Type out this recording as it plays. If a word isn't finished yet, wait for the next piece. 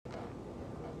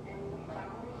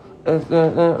It's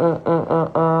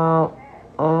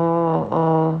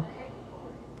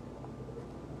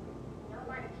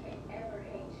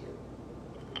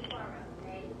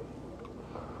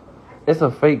It's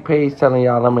a fake page telling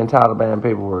y'all I'm in Taliban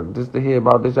paperwork. Just to hear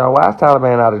about this, y'all. Why is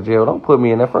Taliban out of jail? Don't put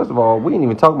me in there. First of all, we ain't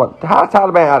even talking about how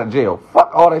Taliban out of jail.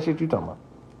 Fuck all that shit you talking about.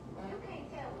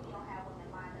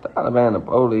 Taliban the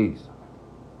police.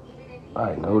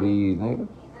 I know these niggas.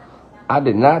 I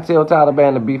did not tell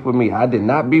Taliban to beef with me. I did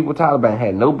not beef with Taliban.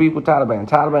 Had no beef with Taliban.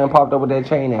 Taliban popped up with that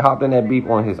chain and hopped in that beef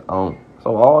on his own.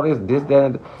 So all this,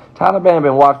 that, Taliban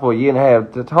been watched for a year and a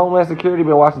half. The Homeland Security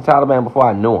been watching Taliban before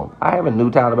I knew him. I haven't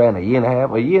knew Taliban a year and a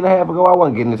half. A year and a half ago, I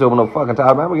wasn't getting into it with no fucking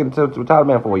Taliban. I've been getting into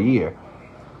Taliban for a year.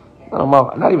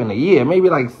 Not even a year. Maybe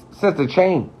like since the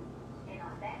chain.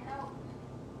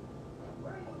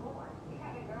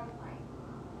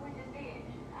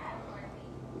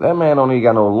 That man don't even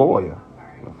got no lawyer.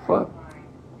 The fuck?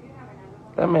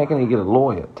 That man can't even get a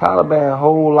lawyer. Taliban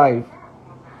whole life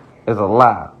is a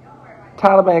lie.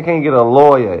 Taliban can't get a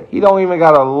lawyer. He don't even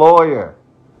got a lawyer.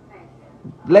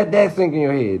 Let that sink in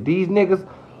your head. These niggas,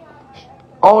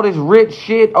 all this rich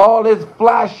shit, all this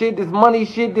fly shit, this money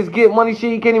shit, this get money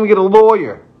shit, he can't even get a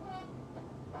lawyer.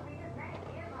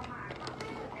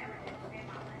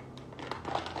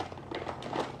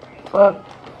 Fuck.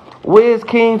 Where's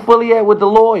King Fully at with the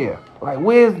lawyer? Like,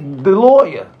 where's the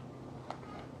lawyer?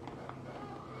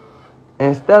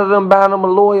 Instead of them buying them a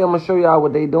lawyer, I'm going to show y'all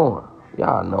what they doing.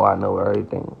 Y'all know I know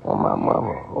everything. On my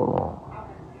mother. Hold on.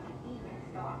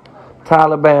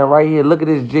 Taliban right here. Look at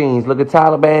his jeans. Look at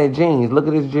Taliban jeans. Look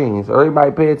at his jeans.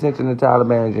 Everybody pay attention to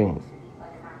Taliban jeans.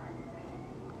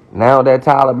 Now that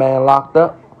Taliban locked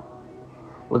up,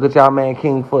 look at y'all man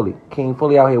King Fully. King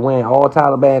Fully out here wearing all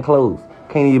Taliban clothes.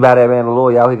 Can't even buy that man a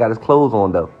lawyer out here got his clothes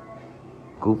on, though.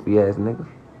 Goofy ass niggas.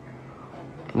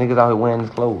 Niggas out here wearing his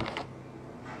clothes.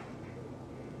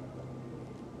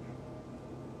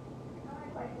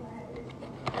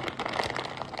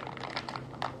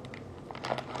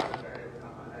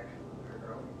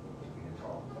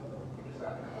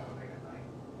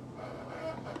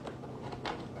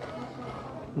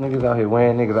 Niggas out here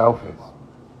wearing niggas' outfits.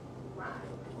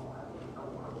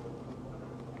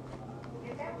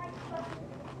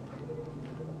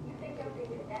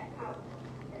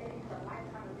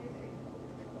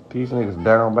 These niggas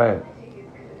down bad.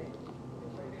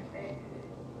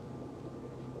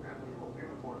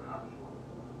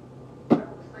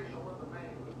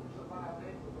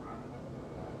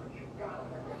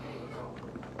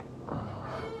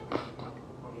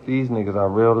 These niggas are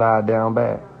real loud down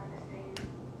bad.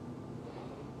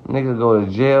 Niggas go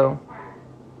to jail.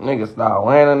 Niggas start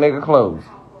wearing a nigga clothes.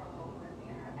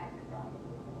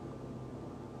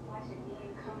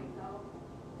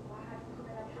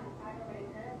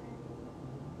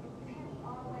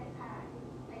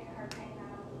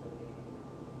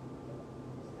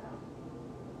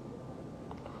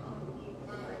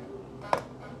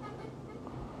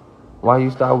 Why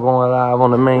you stop going live on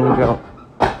the main jump?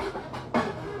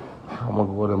 I'm gonna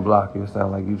go ahead and block you. It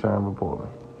sound like you trying to report me.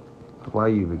 Why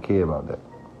you even care about that?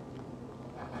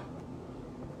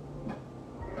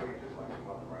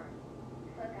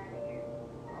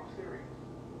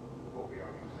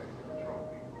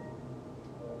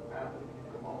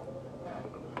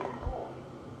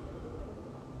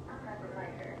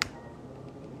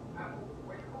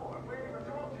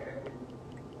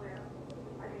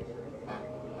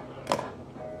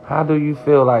 How do you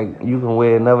feel like you can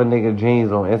wear another nigga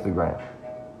jeans on Instagram?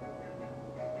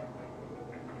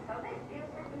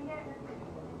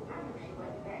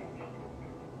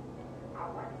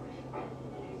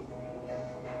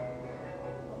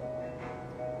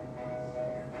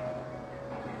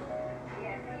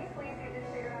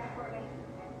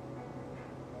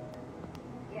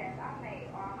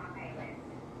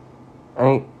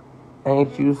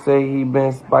 Ain't you say he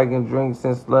been spiking drinks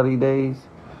since slutty days?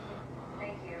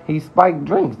 He spiked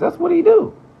drinks. That's what he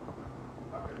do.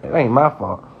 It ain't my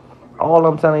fault. All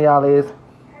I'm telling y'all is,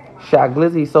 shot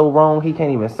Glizzy so wrong, he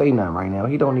can't even say nothing right now.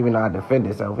 He don't even know how to defend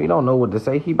himself. He don't know what to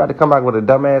say. He about to come back with a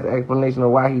dumbass explanation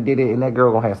of why he did it, and that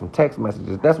girl gonna have some text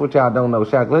messages. That's what y'all don't know.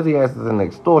 Shot Glizzy ass is an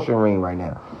extortion ring right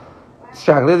now.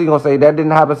 Shot Glizzy gonna say that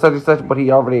didn't happen such and such, but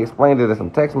he already explained it in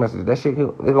some text messages. That shit,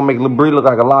 it's gonna make Bree look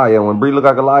like a liar. When Bree look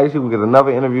like a liar, she will get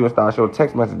another interview and start showing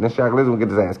text messages. Then Shot Glizzy will get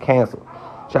his ass canceled.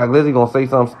 Shot Glizzy gonna say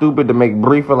something stupid to make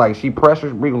Bree feel like she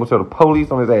pressures. Bree gonna tell the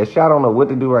police on his ass. Shot don't know what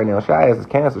to do right now. Shot ass is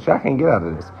canceled. Shot can't get out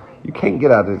of this. You can't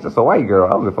get out of this. It's a white girl. I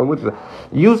don't give a fuck what you say.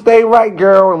 You stay right,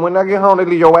 girl, and when I get home, they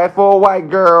leave your ass for a white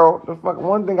girl. The fuck,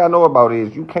 one thing I know about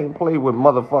is you can't play with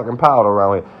motherfucking powder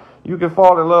around here. You can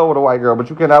fall in love with a white girl, but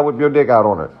you cannot whip your dick out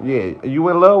on her. Yeah, you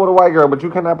in love with a white girl, but you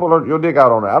cannot pull your dick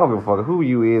out on her. I don't give a fuck who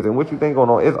you is and what you think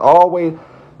going on. It's always,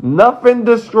 nothing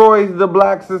destroys the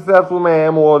black successful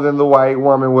man more than the white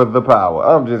woman with the power.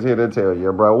 I'm just here to tell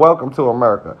you, bro. Welcome to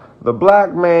America. The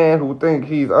black man who think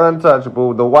he's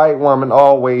untouchable, the white woman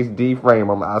always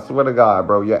deframe him. I swear to God,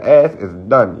 bro, your ass is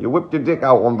done. You whipped your dick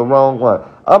out on the wrong one.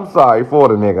 I'm sorry for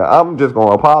the nigga. I'm just going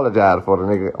to apologize for the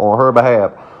nigga on her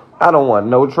behalf. I don't want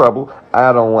no trouble.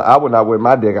 I would not whip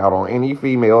my dick out on any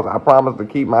females. I promise to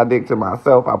keep my dick to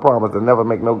myself. I promise to never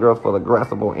make no girls feel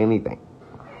aggressive or anything.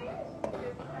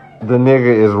 The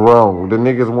nigga is wrong. The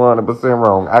nigga's 100%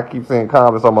 wrong. I keep seeing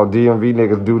comments on my DMV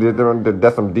niggas do this.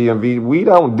 That's some DMV. We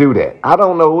don't do that. I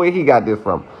don't know where he got this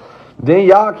from. Then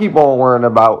y'all keep on worrying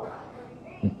about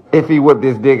if he whipped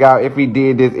his dick out, if he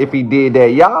did this, if he did that.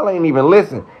 Y'all ain't even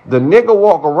listen. The nigga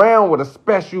walk around with a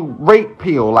special rape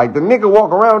pill. Like, the nigga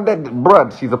walk around that,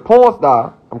 bruh, she's a porn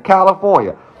star from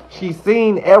California. She's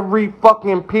seen every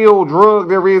fucking pill drug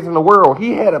there is in the world.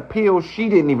 He had a pill, she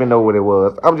didn't even know what it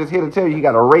was. I'm just here to tell you, he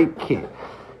got a rape kit.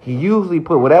 He usually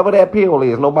put whatever that pill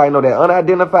is, nobody know that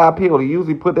unidentified pill, he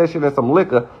usually put that shit in some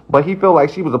liquor, but he felt like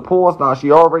she was a porn star.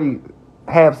 She already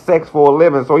have sex for a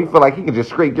living, so he feel like he could just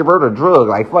straight give her the drug.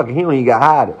 Like, fuck it, he don't even got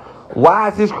hide it. Why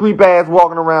is his creep ass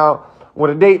walking around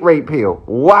with a date rape pill?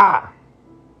 Why?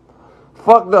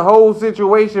 Fuck the whole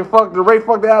situation, fuck the rape,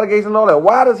 fuck the allegation and all that.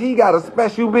 Why does he got a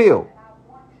special pill?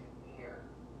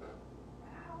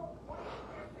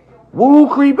 Woo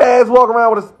creep ass walking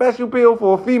around with a special pill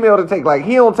for a female to take. Like,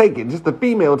 he don't take it, just the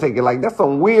female take it. Like, that's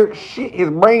some weird shit.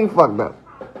 His brain fucked up.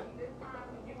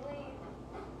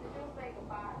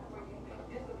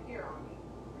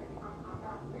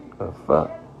 The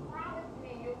fuck?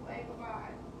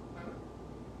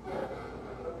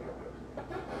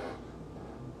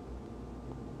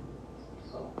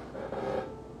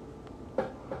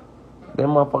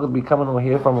 Them motherfuckers be coming on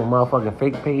here from a motherfucking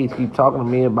fake page, keep talking to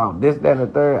me about this, that, and the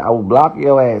third. I will block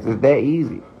your ass. It's that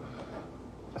easy.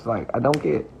 It's like, I don't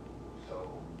care.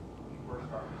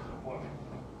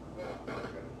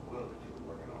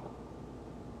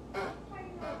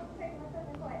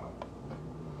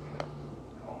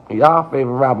 Y'all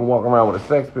favorite rapper walking around with a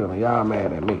sex pill and y'all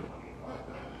mad at me.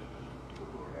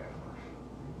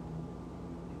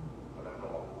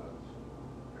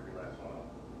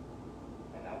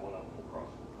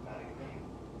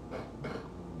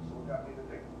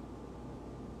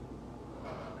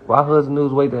 Why Hoods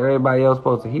News wait till everybody else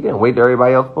post it? He didn't wait till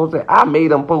everybody else post it. I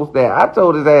made him post that. I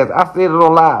told his ass, I said it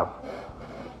on live.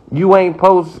 You ain't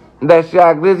post that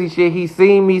shot Glizzy shit. He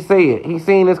seen me say it. He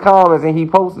seen his comments and he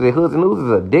posted it. Hoods News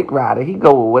is a dick rider. He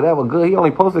go with whatever good. He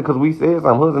only posted because we said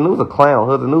something. Hoods News a clown.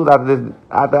 Hoods News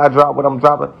after I drop what I'm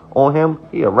dropping on him,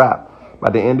 he a rap.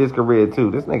 About to end his career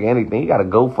too. This nigga anything. He got to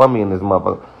GoFundMe in this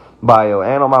motherfucker bio.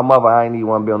 And on my mother, I ain't even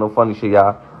want to be on no funny shit,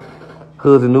 y'all.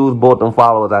 Hoods and News bought them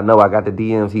followers. I know I got the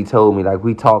DMs. He told me, like,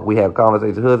 we talk, we have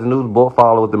conversations. Hoods and News bought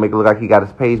followers to make it look like he got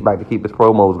his page back to keep his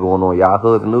promos going on, y'all.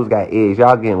 Hoods and News got eggs.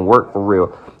 Y'all getting work for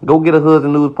real. Go get a Hoods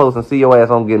and News post and see your ass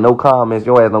don't get no comments.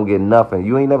 Your ass don't get nothing.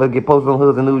 You ain't never get posted on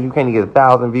Hoods and News. You can't even get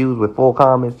 1,000 views with 4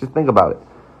 comments. Just think about it.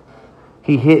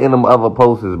 He hitting them other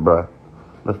posters, bruh.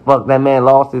 The fuck, that man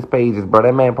lost his pages, bro.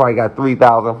 That man probably got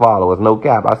 3,000 followers. No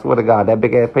cap. I swear to God, that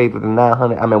big ass page with the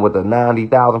 90,000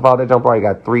 followers, that jump probably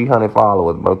got 300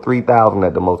 followers, bro. 3,000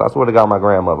 at the most. I swear to God, my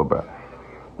grandmother, bro.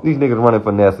 These niggas running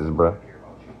finesses, bro.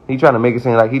 He trying to make it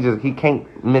seem like he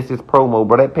can't miss his promo,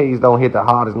 bro. That page don't hit the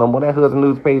hardest no more. That Hoods and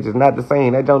News page is not the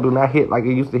same. That jump do not hit like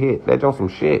it used to hit. That jump some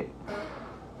shit.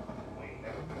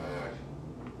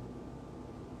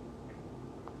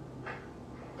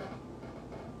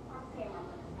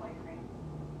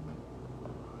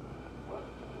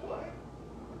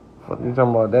 What you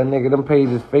talking about? That nigga, them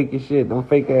pages fake as shit. Them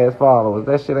fake ass followers.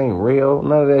 That shit ain't real.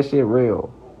 None of that shit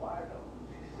real.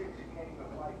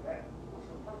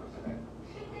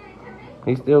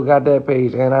 He still got that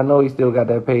page, and I know he still got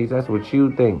that page. That's what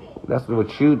you think. That's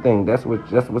what you think. That's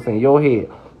what's in your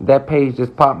head. That page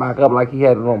just popped back up like he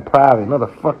had it on private. No, the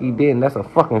fuck he didn't. That's a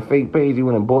fucking fake page. He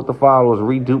went and bought the followers,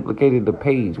 reduplicated the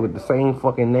page with the same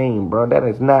fucking name, bro. That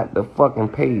is not the fucking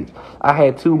page. I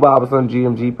had 2 Barberson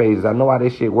GMG pages. I know how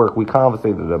this shit work. We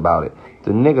conversated about it.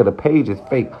 The nigga, the page is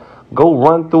fake. Go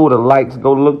run through the likes.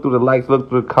 Go look through the likes. Look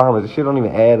through the comments. The shit don't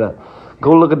even add up.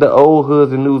 Go look at the old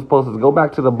Hoods and News posters. Go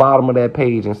back to the bottom of that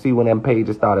page and see when that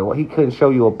page started. Well, he couldn't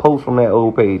show you a post from that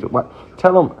old page. What?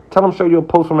 Tell him show you a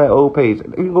post from that old page.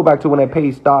 You can go back to when that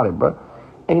page started, bro.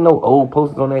 Ain't no old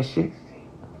posters on that shit.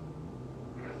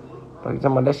 Like you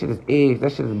talking about, that shit is eggs.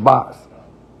 That shit is bots.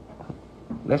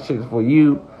 That shit is for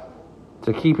you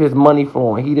to keep his money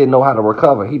flowing. He didn't know how to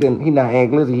recover. He not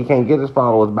Ant Glizzy. He can't get his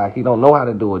followers back. He don't know how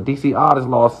to do it. DC Artist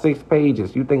lost 6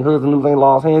 pages. You think Hoods and News ain't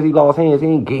lost hands? He lost hands. He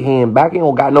ain't get him back. He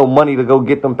don't got no money to go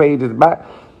get them pages back.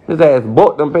 His ass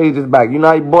bought them pages back. You know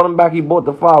how he bought them back? He bought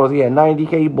the followers. He had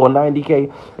 90K. He bought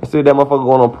 90K. And said that motherfucker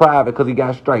going on private because he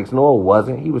got strikes. No, it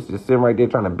wasn't. He was just sitting right there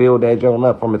trying to build that joint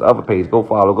up from his other page. Go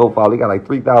follow, go follow. He got like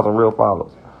 3,000 real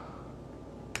followers.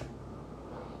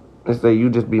 They say you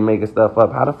just be making stuff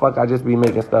up. How the fuck I just be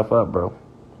making stuff up, bro?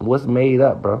 What's made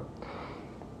up, bro?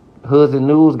 Hoods and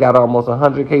News got almost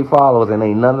 100K followers, and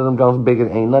ain't none of them joints bigger.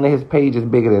 Ain't none of his pages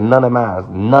bigger than none of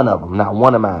mine. None of them. Not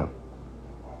one of mine.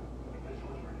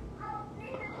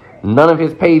 None of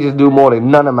his pages do more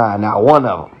than none of mine. Not one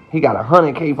of them. He got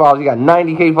 100K followers. He got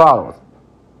 90K followers.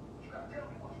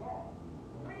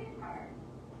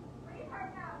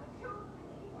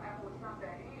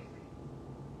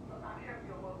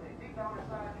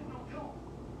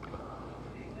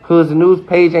 Hoods and News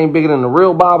page ain't bigger than the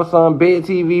real Barberson, Bed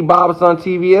TV, Barberson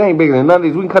TV. It ain't bigger than none of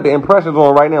these. We can cut the impressions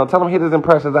on right now. Tell him hit his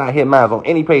impressions. I hit mine on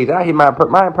any page. I hit my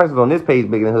impressions on this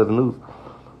page bigger than Hoods and News.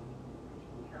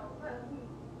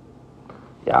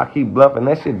 Y'all keep bluffing.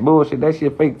 That shit bullshit. That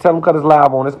shit fake. Tell him cut his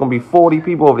live on. It's going to be 40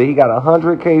 people over there. He got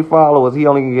 100K followers. He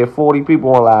only can get 40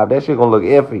 people on live. That shit going to look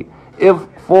iffy. If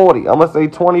 40, I'm going to say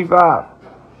 25.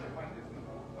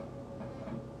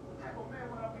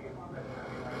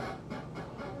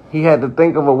 He had to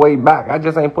think of a way back. I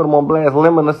just ain't put him on blast.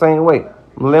 Lemon the same way.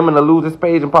 Lemon to lose his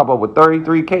page and pop up with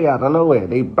 33K out of nowhere.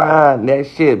 They buying that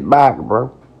shit back,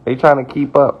 bro. They trying to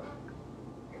keep up.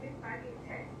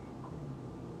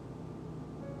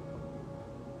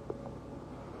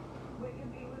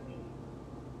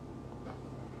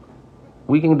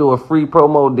 We can do a free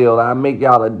promo deal. I'll make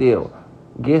y'all a deal.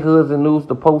 Get Hoods and News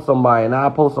to post somebody, and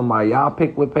I'll post somebody. Y'all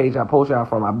pick what page I post y'all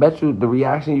from. I bet you the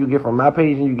reaction you get from my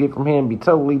page and you get from him be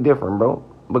totally different, bro.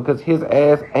 Because his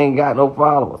ass ain't got no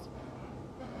followers.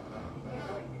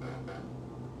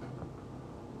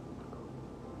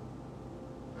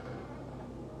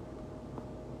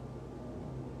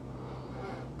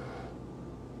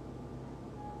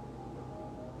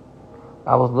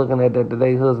 I was looking at that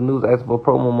today. Hoods and News asked for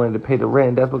promo money to pay the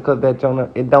rent. That's because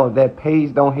that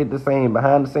page don't hit the same.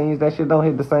 Behind the scenes, that shit don't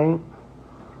hit the same.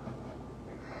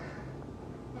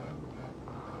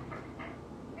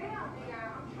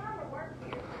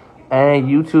 And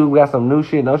YouTube got some new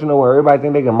shit. Don't you know where everybody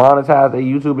think they can monetize their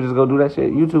YouTube and just go do that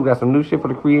shit? YouTube got some new shit for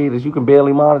the creators. You can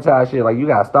barely monetize shit. Like, you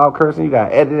got to stop cursing. You got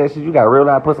to edit that shit. You got to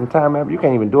realize put some time in. You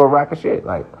can't even do a rack of shit.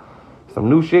 Like, some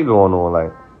new shit going on.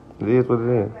 Like, it is what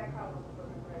it is.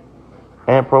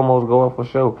 And promos go up for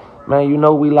sure. Man, you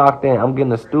know we locked in. I'm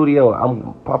getting a studio.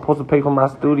 I'm supposed to pay for my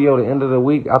studio the end of the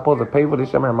week. I'm supposed to pay for this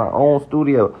shit. I'm at my own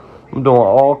studio. I'm doing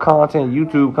all content,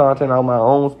 YouTube content on my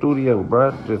own studio,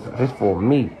 bruh. Just for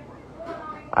me.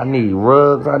 I need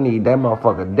rugs. I need that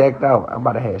motherfucker decked out. I'm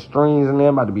about to have strings in there.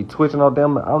 I'm about to be twitching on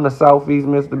them. I'm the Southeast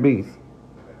Mr. Beast.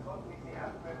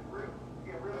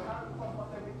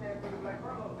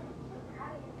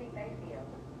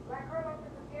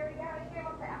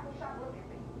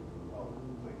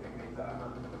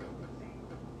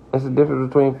 It's the difference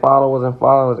between followers and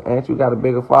followers. Ant, you got a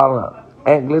bigger following.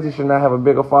 Ant Glizzy should not have a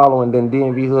bigger following than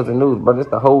DMV Hoods and News, but it's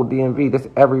the whole DMV. This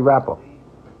every rapper.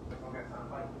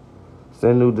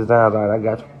 Send new designs. All right, I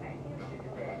got you.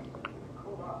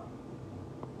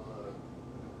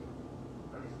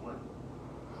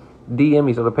 DM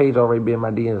me, so the page already be in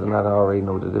my DMs and I already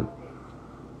know what to do.